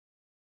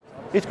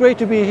It's great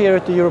to be here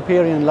at the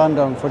EuroPerio8 in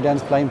London for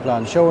Dentsply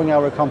implant, showing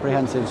our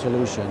comprehensive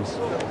solutions.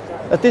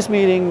 At this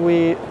meeting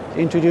we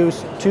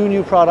introduced two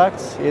new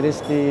products. It is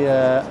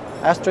the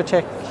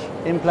AstraTech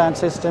implant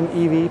system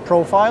EV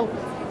Profile.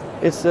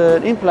 It's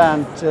an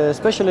implant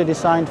specially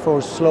designed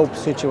for slope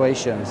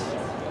situations.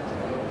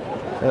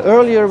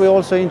 Earlier we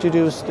also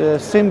introduced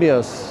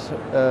Symbios,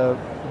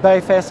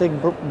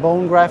 biphasic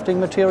bone grafting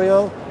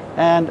material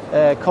and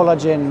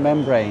collagen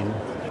membrane.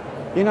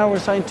 In our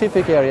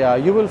scientific area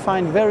you will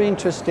find very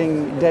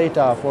interesting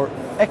data for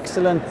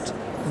excellent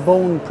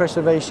bone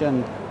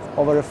preservation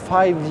over a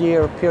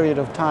 5-year period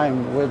of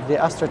time with the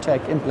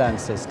AstraTech implant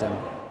system.